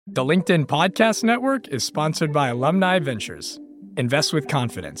The LinkedIn Podcast Network is sponsored by Alumni Ventures. Invest with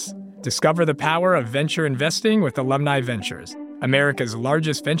confidence. Discover the power of venture investing with Alumni Ventures, America's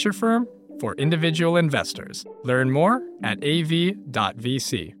largest venture firm for individual investors. Learn more at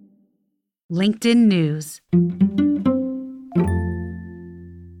av.vc. LinkedIn News.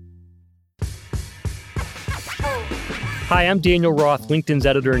 Hi, I'm Daniel Roth, LinkedIn's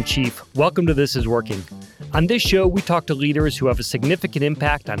editor-in-chief. Welcome to This Is Working. On this show, we talk to leaders who have a significant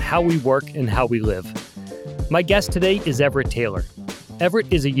impact on how we work and how we live. My guest today is Everett Taylor.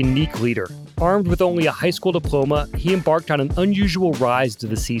 Everett is a unique leader. Armed with only a high school diploma, he embarked on an unusual rise to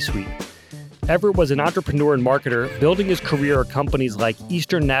the C-suite. Everett was an entrepreneur and marketer, building his career at companies like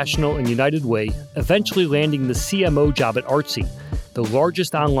Eastern National and United Way, eventually landing the CMO job at Artsy, the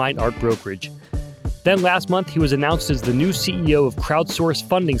largest online art brokerage. Then last month, he was announced as the new CEO of crowdsourced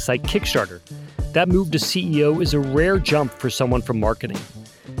funding site Kickstarter. That move to CEO is a rare jump for someone from marketing.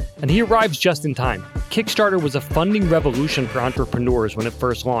 And he arrives just in time. Kickstarter was a funding revolution for entrepreneurs when it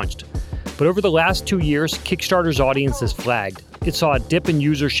first launched. But over the last 2 years, Kickstarter's audience has flagged. It saw a dip in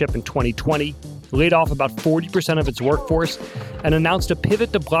usership in 2020, laid off about 40% of its workforce, and announced a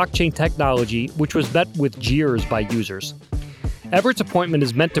pivot to blockchain technology, which was met with jeers by users. Everett's appointment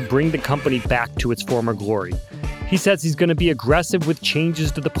is meant to bring the company back to its former glory. He says he's going to be aggressive with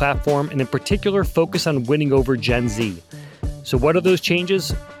changes to the platform and in particular focus on winning over Gen Z. So what are those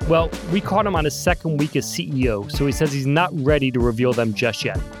changes? Well, we caught him on his second week as CEO, so he says he's not ready to reveal them just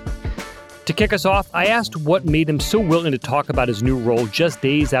yet. To kick us off, I asked what made him so willing to talk about his new role just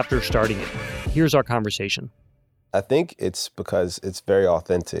days after starting it. Here's our conversation. I think it's because it's very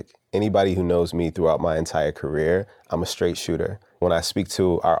authentic. Anybody who knows me throughout my entire career, I'm a straight shooter. When I speak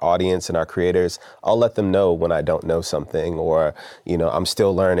to our audience and our creators, I'll let them know when I don't know something or, I'm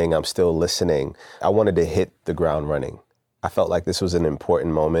still learning, I'm still listening. I wanted to hit the ground running. I felt like this was an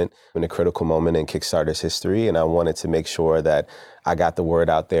important moment and a critical moment in Kickstarter's history, and I wanted to make sure that I got the word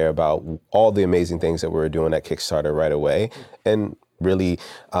out there about all the amazing things that we were doing at Kickstarter right away and really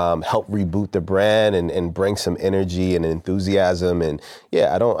help reboot the brand and bring some energy and enthusiasm. And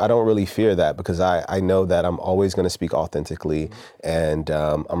I don't really fear that because I know that I'm always going to speak authentically and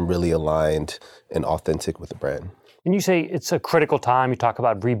I'm really aligned and authentic with the brand. And you say it's a critical time. You talk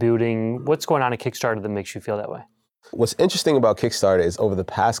about rebooting. What's going on at Kickstarter that makes you feel that way? What's interesting about Kickstarter is over the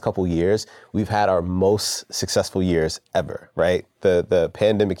past couple years, we've had our most successful years ever, right? The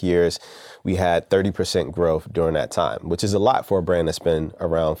pandemic years, we had 30% growth during that time, which is a lot for a brand that's been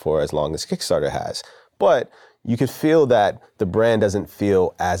around for as long as Kickstarter has. But you could feel that the brand doesn't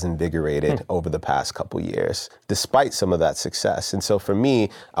feel as invigorated over the past couple years, despite some of that success. And so for me,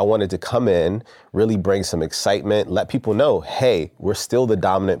 I wanted to come in, really bring some excitement, let people know, hey, we're still the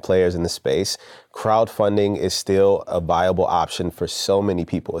dominant players in the space. Crowdfunding is still a viable option for so many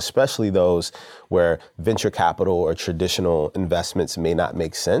people, especially those where venture capital or traditional investments may not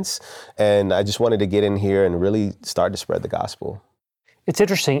make sense. And I just wanted to get in here and really start to spread the gospel. It's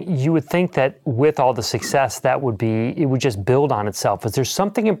interesting. You would think that with all the success it would just build on itself. Is there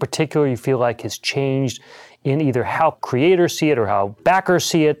something in particular you feel like has changed in either how creators see it or how backers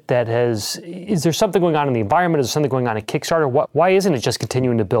see it is there something going on in the environment? Is there something going on at Kickstarter? Why isn't it just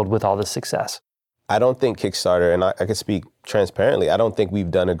continuing to build with all this success? I don't think Kickstarter, and I can speak transparently, I don't think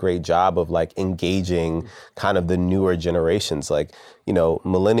we've done a great job of engaging kind of the newer generations,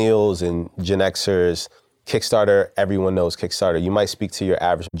 millennials and Gen Xers. Kickstarter, everyone knows Kickstarter. You might speak to your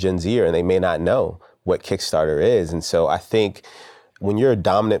average Gen Zer and they may not know what Kickstarter is. And so I think when you're a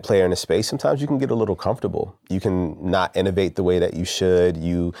dominant player in a space, sometimes you can get a little comfortable. You can not innovate the way that you should.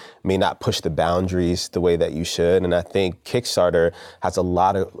 You may not push the boundaries the way that you should. And I think Kickstarter has a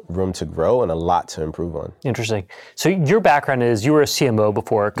lot of room to grow and a lot to improve on. Interesting. So your background is you were a CMO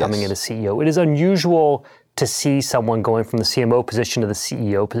before coming in as CEO. It is unusual to see someone going from the CMO position to the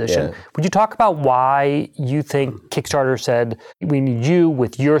CEO position. Yeah. Would you talk about why you think Kickstarter said, we need you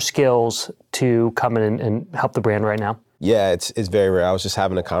with your skills to come in and help the brand right now? Yeah, it's very rare. I was just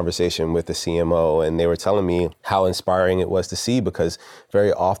having a conversation with the CMO and they were telling me how inspiring it was to see because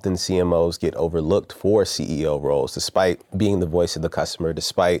very often CMOs get overlooked for CEO roles, despite being the voice of the customer,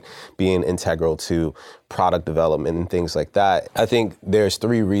 despite being integral to product development and things like that. I think there's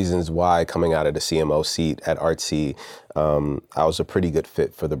 3 reasons why coming out of the CMO seat at Artsy, I was a pretty good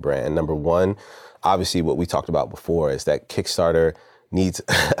fit for the brand. Number 1, obviously what we talked about before is that Kickstarter needs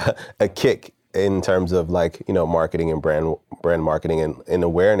a kick in terms of marketing and brand marketing and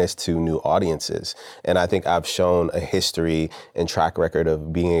awareness to new audiences. And I think I've shown a history and track record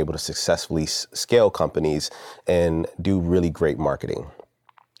of being able to successfully scale companies and do really great marketing.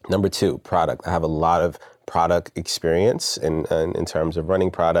 Number 2, product. I have a lot of product experience in terms of running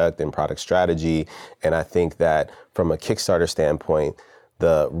product and product strategy. And I think that from a Kickstarter standpoint,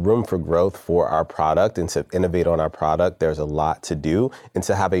 the room for growth for our product and to innovate on our product, there's a lot to do, and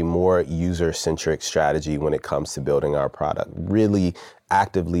to have a more user-centric strategy when it comes to building our product. Really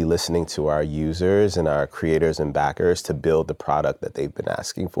actively listening to our users and our creators and backers to build the product that they've been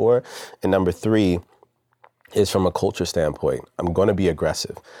asking for. And number 3 is from a culture standpoint. I'm going to be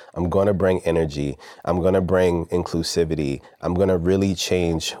aggressive. I'm going to bring energy. I'm going to bring inclusivity. I'm going to really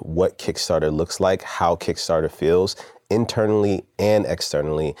change what Kickstarter looks like, how Kickstarter feels, internally and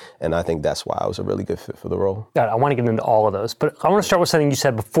externally. And I think that's why I was a really good fit for the role. Got it. I want to get into all of those, but I want to start with something you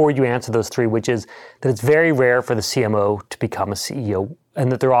said before you answer those 3, which is that it's very rare for the CMO to become a CEO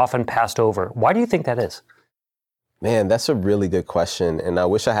and that they're often passed over. Why do you think that is? Man, that's a really good question. And I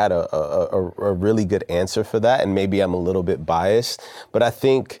wish I had a really good answer for that. And maybe I'm a little bit biased, but I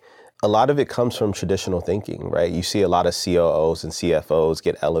think a lot of it comes from traditional thinking, right? You see a lot of COOs and CFOs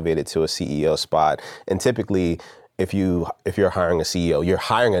get elevated to a CEO spot. And typically, if you're hiring a CEO, you're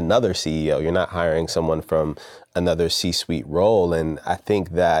hiring another CEO. You're not hiring someone from another C-suite role. And I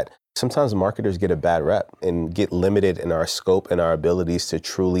think that sometimes marketers get a bad rep and get limited in our scope and our abilities to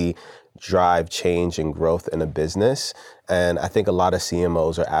truly drive change and growth in a business. And I think a lot of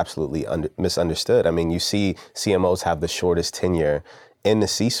CMOs are absolutely misunderstood. I mean, you see CMOs have the shortest tenure in the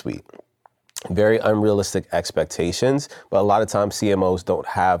C-suite. Very unrealistic expectations, but a lot of times CMOs don't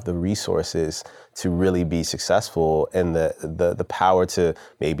have the resources to really be successful and the power to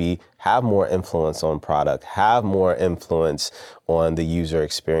maybe have more influence on product, have more influence on the user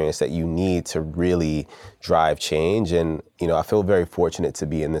experience that you need to really drive change. And, I feel very fortunate to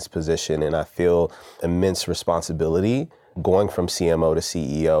be in this position, and I feel immense responsibility going from CMO to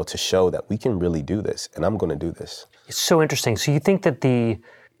CEO to show that we can really do this, and I'm going to do this. It's so interesting. So you think that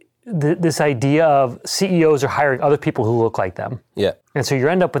this idea of CEOs are hiring other people who look like them. Yeah. And so you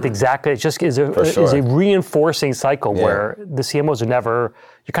end up with exactly, it just is a reinforcing cycle where the CMOs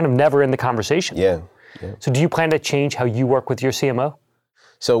you're kind of never in the conversation. Yeah. So do you plan to change how you work with your CMO?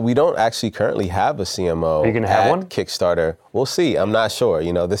 So we don't actually currently have a CMO. Are you going to have one? Kickstarter. We'll see. I'm not sure.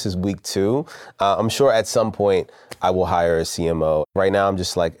 This is week 2. I'm sure at some point I will hire a CMO. Right now I'm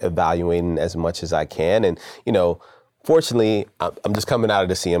just evaluating as much as I can. And, fortunately, I'm just coming out of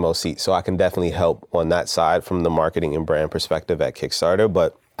the CMO seat, so I can definitely help on that side from the marketing and brand perspective at Kickstarter.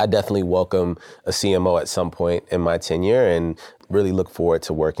 But I definitely welcome a CMO at some point in my tenure and really look forward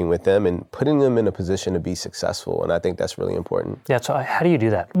to working with them and putting them in a position to be successful. And I think that's really important. Yeah, so how do you do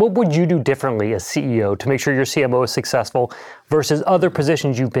that? What would you do differently as CEO to make sure your CMO is successful versus other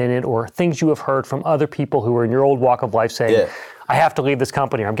positions you've been in or things you have heard from other people who are in your old walk of life saying, I have to leave this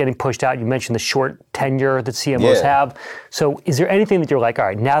company, or I'm getting pushed out. You mentioned the short tenure that CMOs have. So is there anything that you're like, all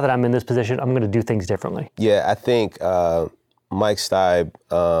right, now that I'm in this position, I'm going to do things differently? Yeah, I think Mike Steib,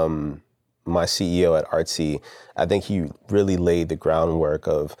 my CEO at Artsy, I think he really laid the groundwork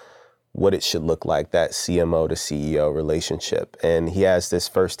of what it should look like, that CMO to CEO relationship. And he has this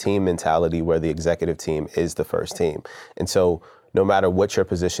first team mentality where the executive team is the first team. And so no matter what your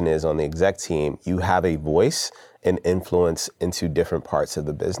position is on the exec team, you have a voice and influence into different parts of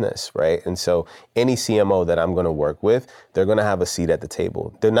the business, right? And so any CMO that I'm going to work with, they're going to have a seat at the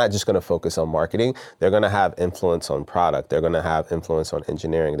table. They're not just going to focus on marketing. They're going to have influence on product. They're going to have influence on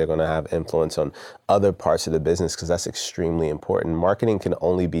engineering. They're going to have influence on other parts of the business because that's extremely important. Marketing can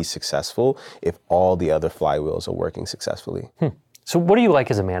only be successful if all the other flywheels are working successfully. So what do you like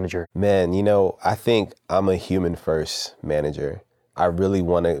as a manager? Man, I think I'm a human first manager. I really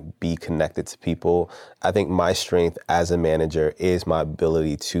want to be connected to people. I think my strength as a manager is my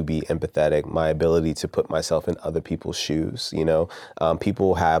ability to be empathetic, my ability to put myself in other people's shoes.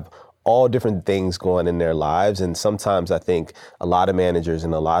 People have all different things going in their lives. And sometimes I think a lot of managers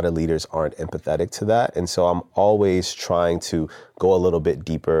and a lot of leaders aren't empathetic to that. And so I'm always trying to go a little bit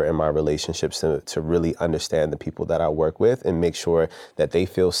deeper in my relationships to really understand the people that I work with and make sure that they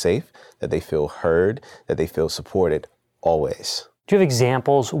feel safe, that they feel heard, that they feel supported always. Do you have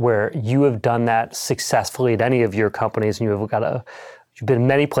examples where you have done that successfully at any of your companies and you've been in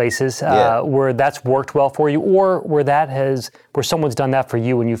many places where that's worked well for you, or where someone's done that for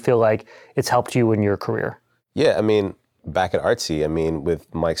you and you feel like it's helped you in your career? Yeah, I mean, back at Artsy,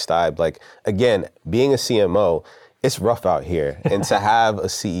 with Mike Steib, again, being a CMO, it's rough out here. And to have a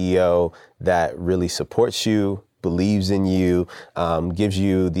CEO that really supports you, believes in you, gives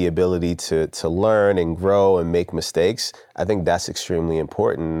you the ability to learn and grow and make mistakes, I think that's extremely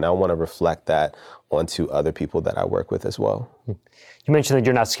important. And I want to reflect that onto other people that I work with as well. You mentioned that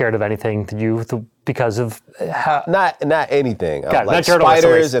you're not scared of anything because of how... Not anything. Not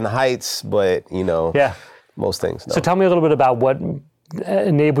spiders and heights, but Yeah. Most things, no. So tell me a little bit about what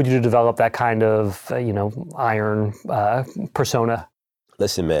enabled you to develop that kind of, iron persona.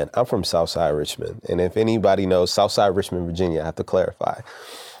 Listen, man, I'm from Southside Richmond. And if anybody knows Southside Richmond, Virginia, I have to clarify.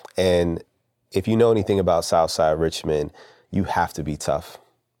 And if you know anything about Southside Richmond, you have to be tough.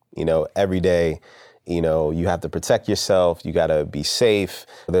 Every day, you have to protect yourself. You got to be safe.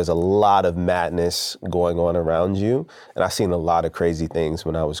 There's a lot of madness going on around you. And I've seen a lot of crazy things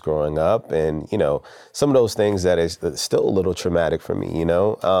when I was growing up. And, some of those things that is still a little traumatic for me,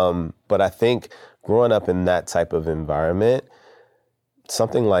 But I think growing up in that type of environment,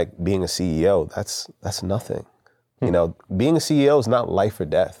 something like being a CEO, that's nothing. Being a CEO is not life or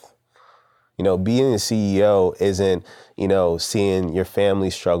death. Being a CEO isn't, seeing your family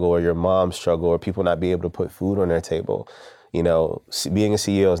struggle or your mom struggle or people not be able to put food on their table. Being a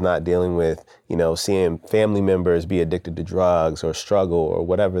CEO is not dealing with, seeing family members be addicted to drugs or struggle or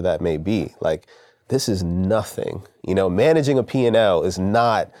whatever that may be. Like, this is nothing. Managing a P&L is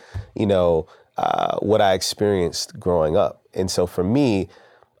not, what I experienced growing up. And so for me,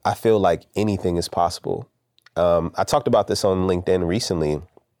 I feel like anything is possible. I talked about this on LinkedIn recently.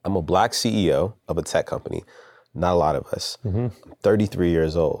 I'm a Black CEO of a tech company. Not a lot of us. Mm-hmm. I'm 33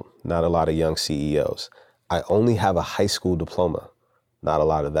 years old. Not a lot of young CEOs. I only have a high school diploma. Not a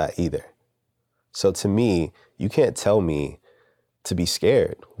lot of that either. So to me, you can't tell me to be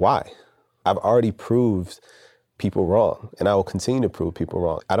scared. Why? I've already proved people wrong, and I will continue to prove people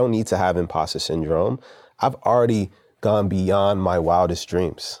wrong. I don't need to have imposter syndrome. I've already gone beyond my wildest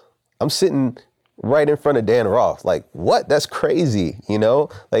dreams. I'm sitting right in front of Dan Roth. Like, what? That's crazy,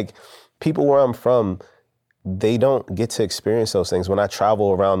 Like, people where I'm from, they don't get to experience those things. When I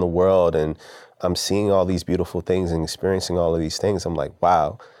travel around the world and I'm seeing all these beautiful things and experiencing all of these things, I'm like,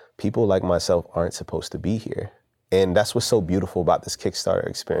 wow, people like myself aren't supposed to be here. And that's what's so beautiful about this Kickstarter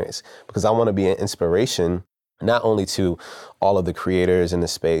experience, because I want to be an inspiration not only to all of the creators in the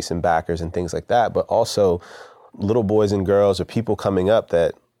space and backers and things like that, but also little boys and girls or people coming up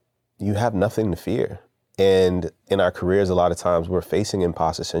that you have nothing to fear. And in our careers, a lot of times we're facing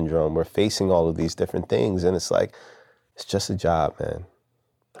imposter syndrome. We're facing all of these different things. And it's like, it's just a job, man.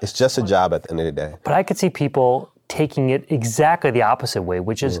 It's just a job at the end of the day. But I could see people taking it exactly the opposite way,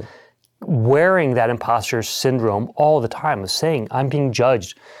 which is wearing that imposter syndrome all the time, of saying, I'm being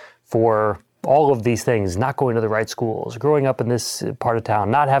judged for all of these things, not going to the right schools, growing up in this part of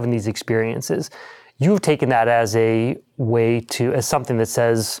town, not having these experiences. You've taken that as a way as something that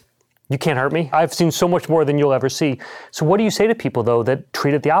says, you can't hurt me. I've seen so much more than you'll ever see. So what do you say to people, though, that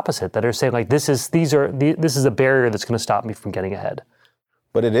treat it the opposite, that are saying, like, this is a barrier that's going to stop me from getting ahead?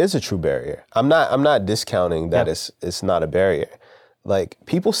 But it is a true barrier. I'm not discounting that it's not a barrier. Like,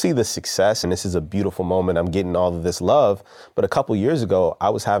 people see the success, and this is a beautiful moment. I'm getting all of this love. But a couple years ago, I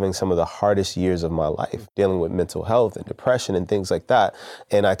was having some of the hardest years of my life, dealing with mental health and depression and things like that.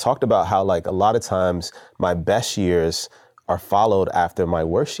 And I talked about how, like, a lot of times my best years are followed after my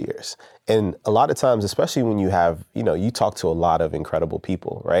worst years. And a lot of times, especially when you have, you talk to a lot of incredible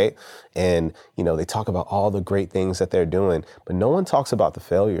people, right? And, they talk about all the great things that they're doing, but no one talks about the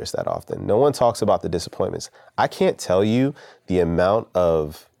failures that often. No one talks about the disappointments. I can't tell you the amount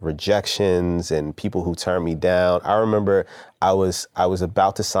of rejections and people who turned me down. I remember I was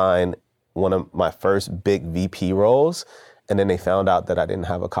about to sign one of my first big VP roles, and then they found out that I didn't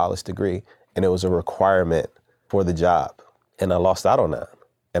have a college degree, and it was a requirement for the job. And I lost out on that.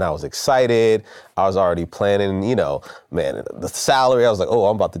 And I was excited. I was already planning, the salary. I was like, oh,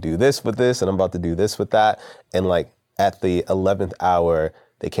 I'm about to do this with this, and I'm about to do this with that. And like at the 11th hour,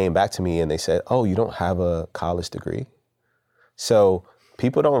 they came back to me and they said, oh, you don't have a college degree? So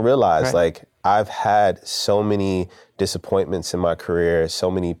people don't realize, like, I've had so many disappointments in my career, so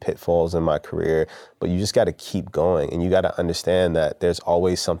many pitfalls in my career, but you just got to keep going, and you got to understand that there's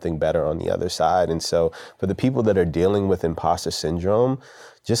always something better on the other side. And so for the people that are dealing with imposter syndrome,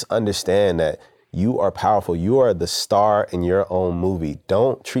 just understand that you are powerful. You are the star in your own movie.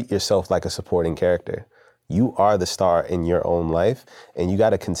 Don't treat yourself like a supporting character. You are the star in your own life, and you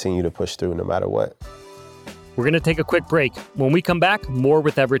got to continue to push through no matter what. We're going to take a quick break. When we come back, more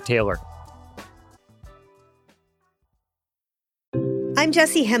with Everett Taylor. I'm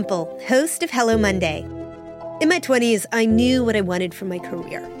Jessie Hempel, host of Hello Monday. In my 20s, I knew what I wanted from my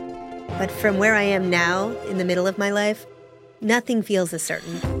career. But from where I am now, in the middle of my life, nothing feels as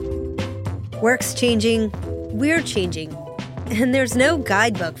certain. Work's changing, we're changing, and there's no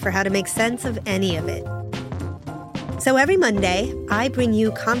guidebook for how to make sense of any of it. So every Monday, I bring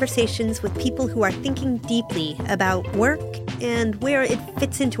you conversations with people who are thinking deeply about work and where it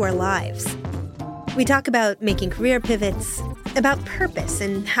fits into our lives. We talk about making career pivots, about purpose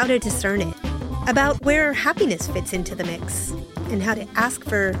and how to discern it, about where happiness fits into the mix and how to ask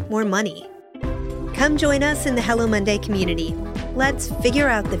for more money. Come join us in the Hello Monday community. Let's figure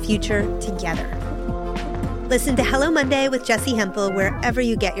out the future together. Listen to Hello Monday with Jessi Hempel wherever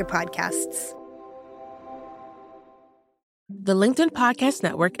you get your podcasts. The LinkedIn Podcast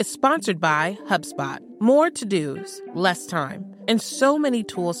Network is sponsored by HubSpot. More to-dos, less time, and so many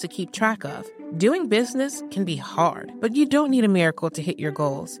tools to keep track of. Doing business can be hard, but you don't need a miracle to hit your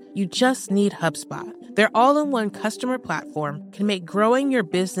goals. You just need HubSpot. Their all-in-one customer platform can make growing your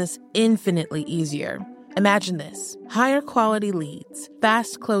business infinitely easier. Imagine this: higher quality leads,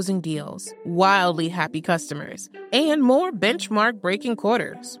 fast closing deals, wildly happy customers, and more benchmark-breaking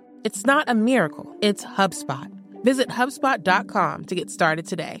quarters. It's not a miracle, it's HubSpot. Visit HubSpot.com to get started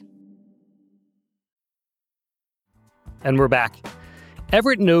today. And we're back.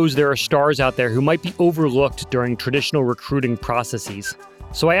 Everett knows there are stars out there who might be overlooked during traditional recruiting processes.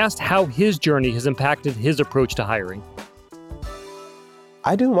 So I asked how his journey has impacted his approach to hiring.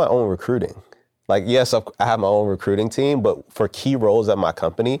 I do my own recruiting. Like, yes, I have my own recruiting team, but for key roles at my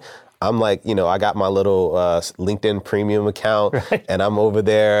company, I'm like, I got my little LinkedIn premium account, right, and I'm over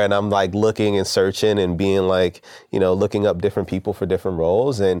there and I'm like looking and searching and being like, looking up different people for different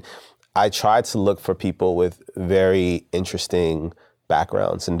roles. And I try to look for people with very interesting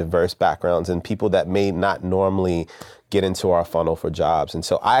backgrounds and diverse backgrounds and people that may not normally get into our funnel for jobs. And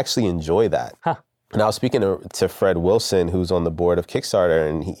so I actually enjoy that. Huh. And I was speaking to Fred Wilson, who's on the board of Kickstarter,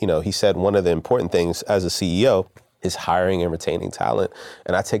 and he said one of the important things as a CEO is hiring and retaining talent.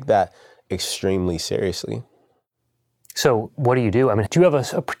 And I take that extremely seriously. So what do you do? I mean, do you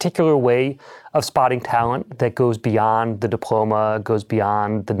have a particular way of spotting talent that goes beyond the diploma, goes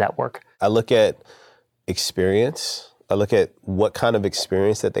beyond the network? I look at experience. I look at what kind of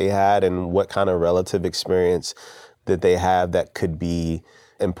experience that they had and what kind of relative experience that they have that could be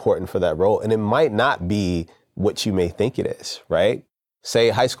important for that role. And it might not be what you may think it is, right? Say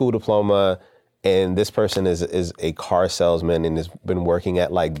high school diploma, and this person is a car salesman and has been working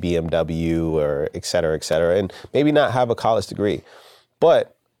at like BMW or et cetera, and maybe not have a college degree.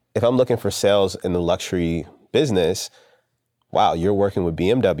 But if I'm looking for sales in the luxury business, wow, you're working with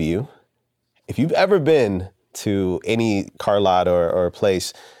BMW. If you've ever been to any car lot or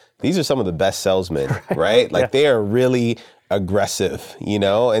place, these are some of the best salesmen, right? Like, they are really aggressive,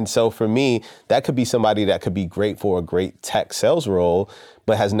 And so for me, that could be somebody that could be great for a great tech sales role,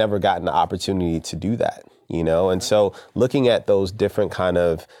 but has never gotten the opportunity to do that, And so looking at those different kind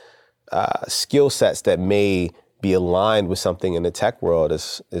of skill sets that may be aligned with something in the tech world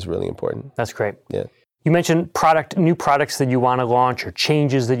is really important. That's great. Yeah. You mentioned new products that you want to launch or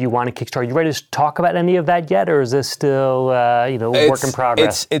changes that you want to kickstart. You ready to talk about any of that yet, or is this still, work in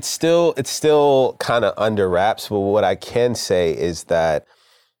progress? It's still kind of under wraps. But what I can say is that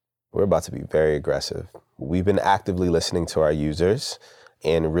we're about to be very aggressive. We've been actively listening to our users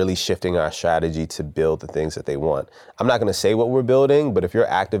and really shifting our strategy to build the things that they want. I'm not going to say what we're building, but if you're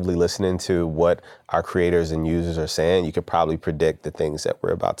actively listening to what our creators and users are saying, you could probably predict the things that we're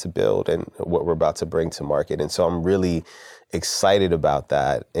about to build and what we're about to bring to market. And so I'm really excited about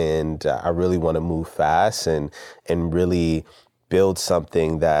that. And I really want to move fast and really build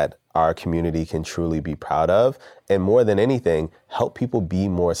something that our community can truly be proud of. And more than anything, help people be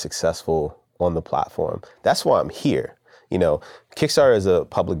more successful on the platform. That's why I'm here. Kickstarter is a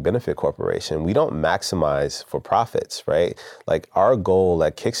public benefit corporation. We don't maximize for profits, right? Like, our goal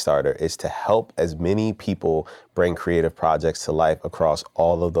at Kickstarter is to help as many people bring creative projects to life across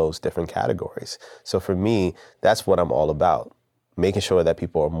all of those different categories. So for me, that's what I'm all about. Making sure that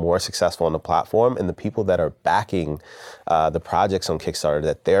people are more successful on the platform, and the people that are backing the projects on Kickstarter,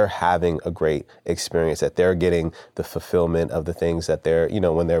 that they're having a great experience, that they're getting the fulfillment of the things that they're,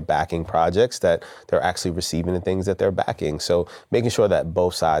 when they're backing projects, that they're actually receiving the things that they're backing. So making sure that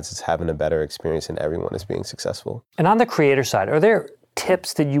both sides is having a better experience and everyone is being successful. And on the creator side, are there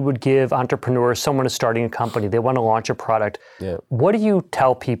tips that you would give entrepreneurs, someone is starting a company, they want to launch a product? Yeah. What do you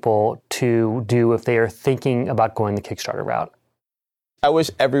tell people to do if they are thinking about going the Kickstarter route? I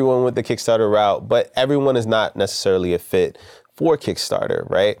wish everyone went the Kickstarter route, but everyone is not necessarily a fit for Kickstarter,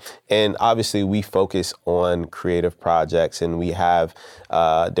 right? And obviously we focus on creative projects, and we have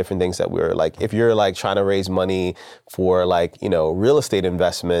different things that we're like, if you're like trying to raise money for real estate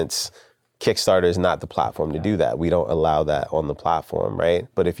investments, Kickstarter is not the platform to do that. We don't allow that on the platform, right?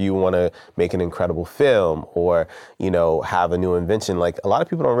 But if you want to make an incredible film or, have a new invention, like, a lot of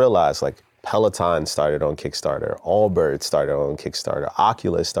people don't realize, like, Peloton started on Kickstarter. Allbirds started on Kickstarter.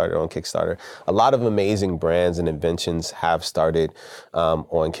 Oculus started on Kickstarter. A lot of amazing brands and inventions have started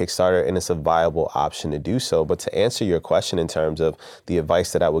on Kickstarter, and it's a viable option to do so. But to answer your question in terms of the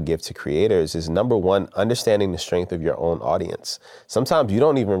advice that I would give to creators is, number one, understanding the strength of your own audience. Sometimes you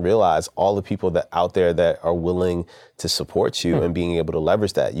don't even realize all the people that out there that are willing to support you and being able to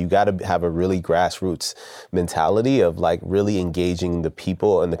leverage that. You got to have a really grassroots mentality of like really engaging the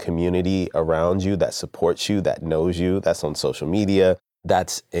people and the community around you that supports you, that knows you, that's on social media,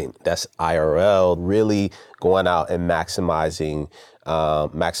 that's IRL, really going out and maximizing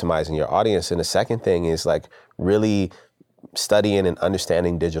your audience. And the second thing is like really studying and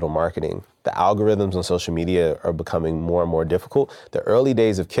understanding digital marketing. The algorithms on social media are becoming more and more difficult. The early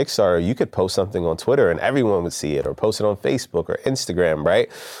days of Kickstarter, you could post something on Twitter and everyone would see it, or post it on Facebook or Instagram, right?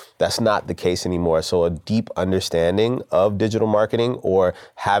 That's not the case anymore. So a deep understanding of digital marketing, or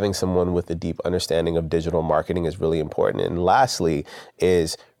having someone with a deep understanding of digital marketing, is really important. And lastly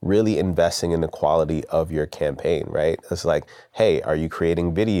is really investing in the quality of your campaign, right? It's like, hey, are you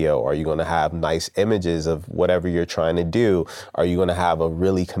creating video? Are you going to have nice images of whatever you're trying to do? Are you going to have a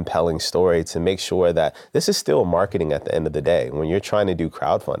really compelling story to make sure that this is still marketing at the end of the day when you're trying to do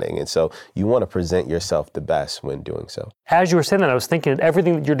crowdfunding? And so you want to present yourself the best when doing so. As you were saying that, I was thinking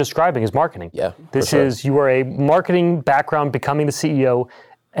everything that you're describing is marketing. Yeah, This is, you are a marketing background, becoming the CEO,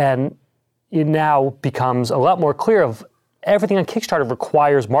 and it now becomes a lot more clear of everything on Kickstarter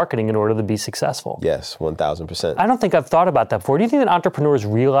requires marketing in order to be successful. Yes, 1,000%. I don't think I've thought about that before. Do you think that entrepreneurs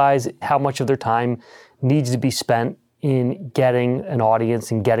realize how much of their time needs to be spent in getting an audience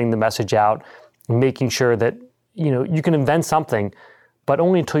and getting the message out, and making sure that, you know, you can invent something, but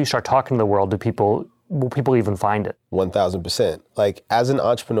only until you start talking to the world will people even find it? 1,000%. Like, as an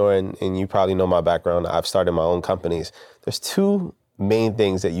entrepreneur, and you probably know my background, I've started my own companies. There's two main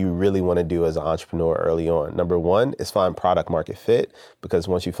things that you really want to do as an entrepreneur early on. Number one is find product market fit, because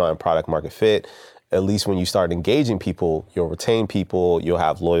once you find product market fit, at least when you start engaging people, you'll retain people, you'll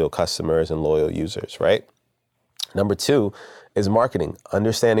have loyal customers and loyal users, right? Number two is marketing,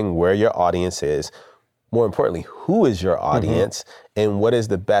 understanding where your audience is. More importantly, who is your audience, and what is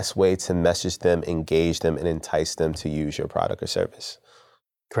the best way to message them, engage them, and entice them to use your product or service.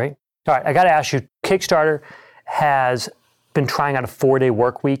 Great. All right, I got to ask you, Kickstarter has been trying out a 4-day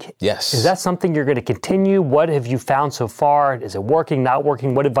work week. Yes. Is that something you're going to continue? What have you found so far? Is it working, not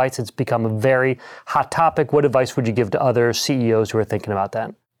working? What advice? It's become a very hot topic. What advice would you give to other CEOs who are thinking about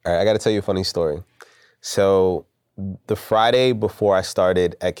that? All right, I got to tell you a funny story. So the Friday before I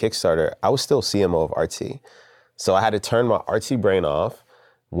started at Kickstarter, I was still CMO of Artsy. So I had to turn my Artsy brain off,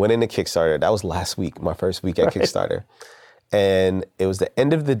 went into Kickstarter. That was last week, my first week at Kickstarter. And it was the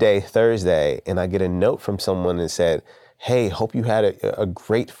end of the day, Thursday, and I get a note from someone that said, hey, hope you had a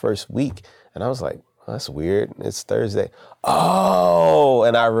great first week. And I was like, well, that's weird. It's Thursday. Oh,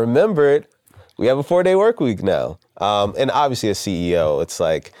 and I remembered we have a 4-day work week now. And obviously as CEO, it's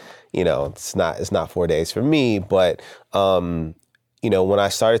like, you know, it's not 4 days for me, but you know, when I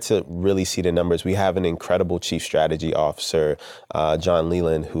started to really see the numbers, we have an incredible chief strategy officer, John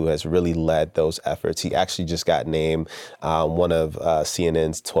Leland, who has really led those efforts. He actually just got named one of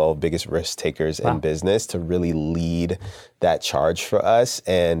CNN's 12 biggest risk takers in business to really lead that charge for us.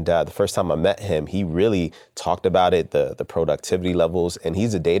 And the first time I met him, he really talked about it, the productivity levels, and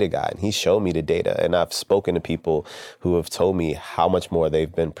he's a data guy, and he showed me the data. And I've spoken to people who have told me how much more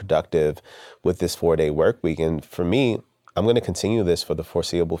they've been productive with this 4-day work week. And for me, I'm going to continue this for the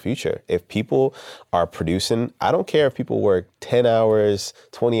foreseeable future. If people are producing, I don't care if people work 10 hours,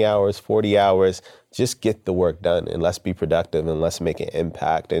 20 hours, 40 hours, just get the work done, and let's be productive and let's make an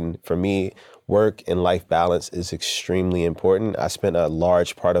impact. And for me, work and life balance is extremely important. I spent a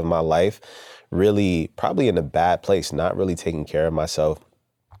large part of my life really probably in a bad place, not really taking care of myself,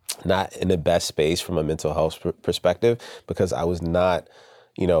 not in the best space from a mental health perspective, because I was not,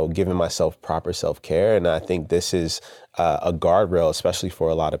 you know, giving myself proper self-care. And I think this is a guardrail, especially for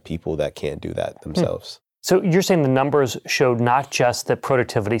a lot of people that can't do that themselves. So you're saying the numbers showed not just that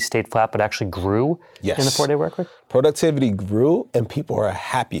productivity stayed flat, but actually grew in the 4-day work week? Productivity grew and people are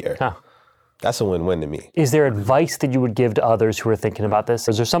happier. Huh. That's a win-win to me. Is there advice that you would give to others who are thinking about this?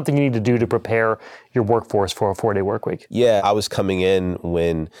 Is there something you need to do to prepare your workforce for a 4-day work week? Yeah, I was coming in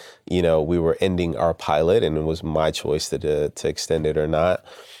when, you know, we were ending our pilot, and it was my choice to extend it or not.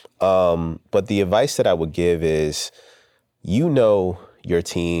 But the advice that I would give is, you know your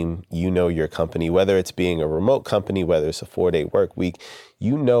team, you know your company, whether it's being a remote company, whether it's a 4-day work week,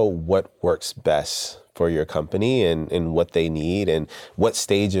 you know what works best for your company and what they need and what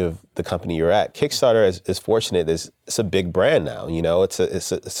stage of the company you're at. Kickstarter is fortunate. It's a big brand now. It's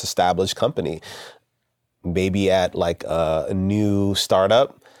an established company. Maybe at like a new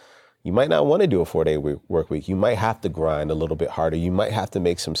startup, you might not want to do a 4-day work week. You might have to grind a little bit harder. You might have to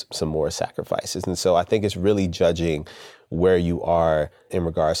make some more sacrifices. And so I think it's really judging where you are in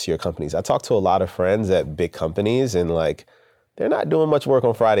regards to your companies. I talk to a lot of friends at big companies and like, they're not doing much work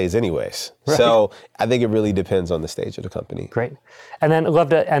on Fridays anyways. Right. So I think it really depends on the stage of the company. Great. And then I'd love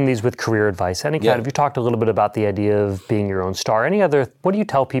to end these with career advice. Any kind of, you talked a little bit about the idea of being your own star. What do you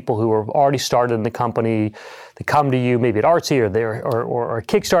tell people who are already started in the company, they come to you, maybe at Artsy or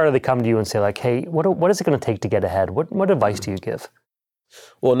Kickstarter, they come to you and say like, hey, what is it going to take to get ahead? What advice do you give?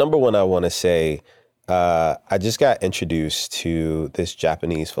 Well, number one, I want to say, I just got introduced to this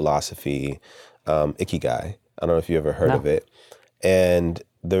Japanese philosophy, Ikigai. I don't know if you ever heard of it. And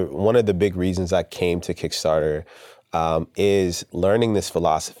one of the big reasons I came to Kickstarter is learning this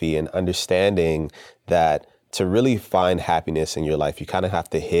philosophy and understanding that to really find happiness in your life, you kind of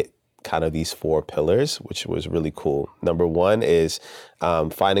have to hit kind of these 4 pillars, which was really cool. Number one is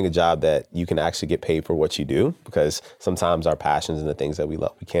finding a job that you can actually get paid for what you do, because sometimes our passions and the things that we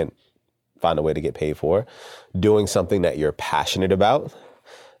love, we can't find a way to get paid for. Doing something that you're passionate about.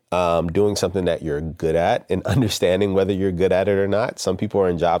 Doing something that you're good at and understanding whether you're good at it or not. Some people are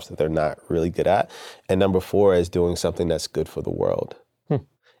in jobs that they're not really good at. And number 4 is doing something that's good for the world.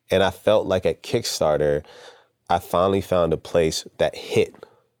 And I felt like at Kickstarter, I finally found a place that hit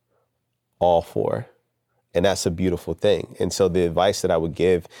all 4. And that's a beautiful thing. And so the advice that I would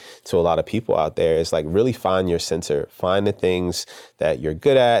give to a lot of people out there is like really find your center. Find the things that you're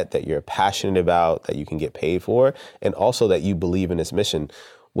good at, that you're passionate about, that you can get paid for, and also that you believe in this mission.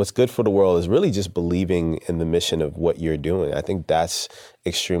 What's good for the world is really just believing in the mission of what you're doing. I think that's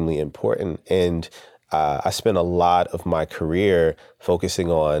extremely important. And I spent a lot of my career focusing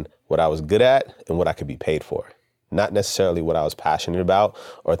on what I was good at and what I could be paid for. Not necessarily what I was passionate about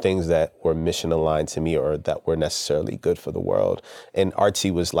or things that were mission aligned to me or that were necessarily good for the world. And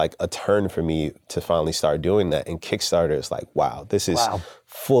Artsy was like a turn for me to finally start doing that. And Kickstarter is like, wow, this is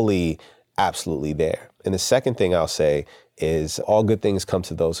fully, absolutely there. And the second thing I'll say is all good things come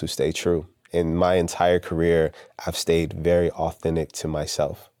to those who stay true. In my entire career, I've stayed very authentic to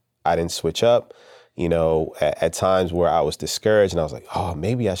myself. I didn't switch up. At times where I was discouraged and I was like, oh,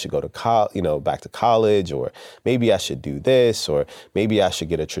 maybe I should go to back to college, or maybe I should do this, or maybe I should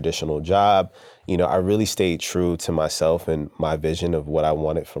get a traditional job. I really stayed true to myself and my vision of what I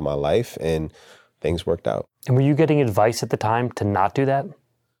wanted for my life, and things worked out. And were you getting advice at the time to not do that?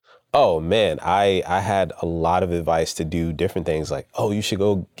 Oh, man, I had a lot of advice to do different things like, oh, you should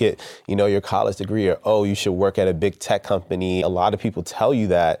go get, your college degree, or, oh, you should work at a big tech company. A lot of people tell you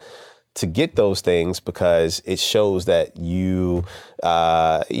that to get those things because it shows that you,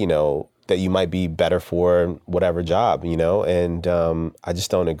 that you might be better for whatever job, and I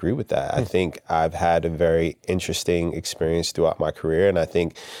just don't agree with that. I think I've had a very interesting experience throughout my career, and I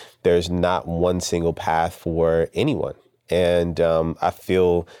think there's not one single path for anyone. And I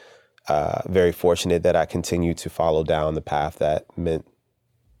feel very fortunate that I continue to follow down the path that meant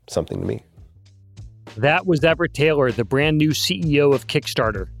something to me. That was Everett Taylor, the brand new CEO of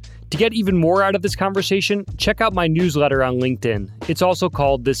Kickstarter. To get even more out of this conversation, check out my newsletter on LinkedIn. It's also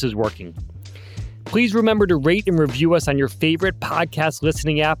called This Is Working. Please remember to rate and review us on your favorite podcast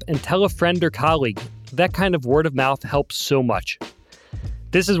listening app and tell a friend or colleague. That kind of word of mouth helps so much.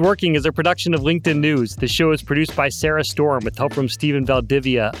 This Is Working is a production of LinkedIn News. The show is produced by Sarah Storm with help from Stephen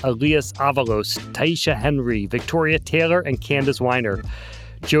Valdivia, Elias Avalos, Taisha Henry, Victoria Taylor, and Candace Weiner.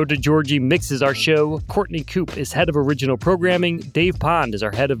 Joe DeGiorgi mixes our show. Courtney Coop is head of original programming. Dave Pond is our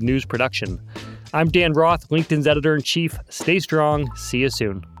head of news production. I'm Dan Roth, LinkedIn's editor-in-chief. Stay strong. See you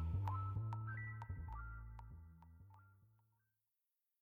soon.